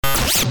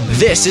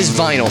This is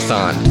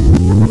Vinylthon.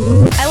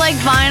 I like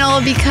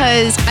vinyl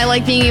because I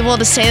like being able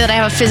to say that I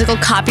have a physical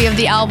copy of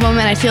the album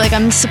and I feel like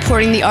I'm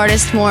supporting the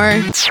artist more.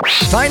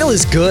 Vinyl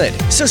is good,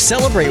 so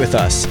celebrate with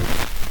us.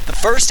 The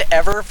first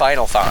ever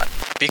Vinylthon,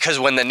 because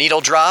when the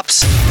needle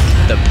drops,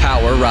 the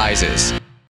power rises.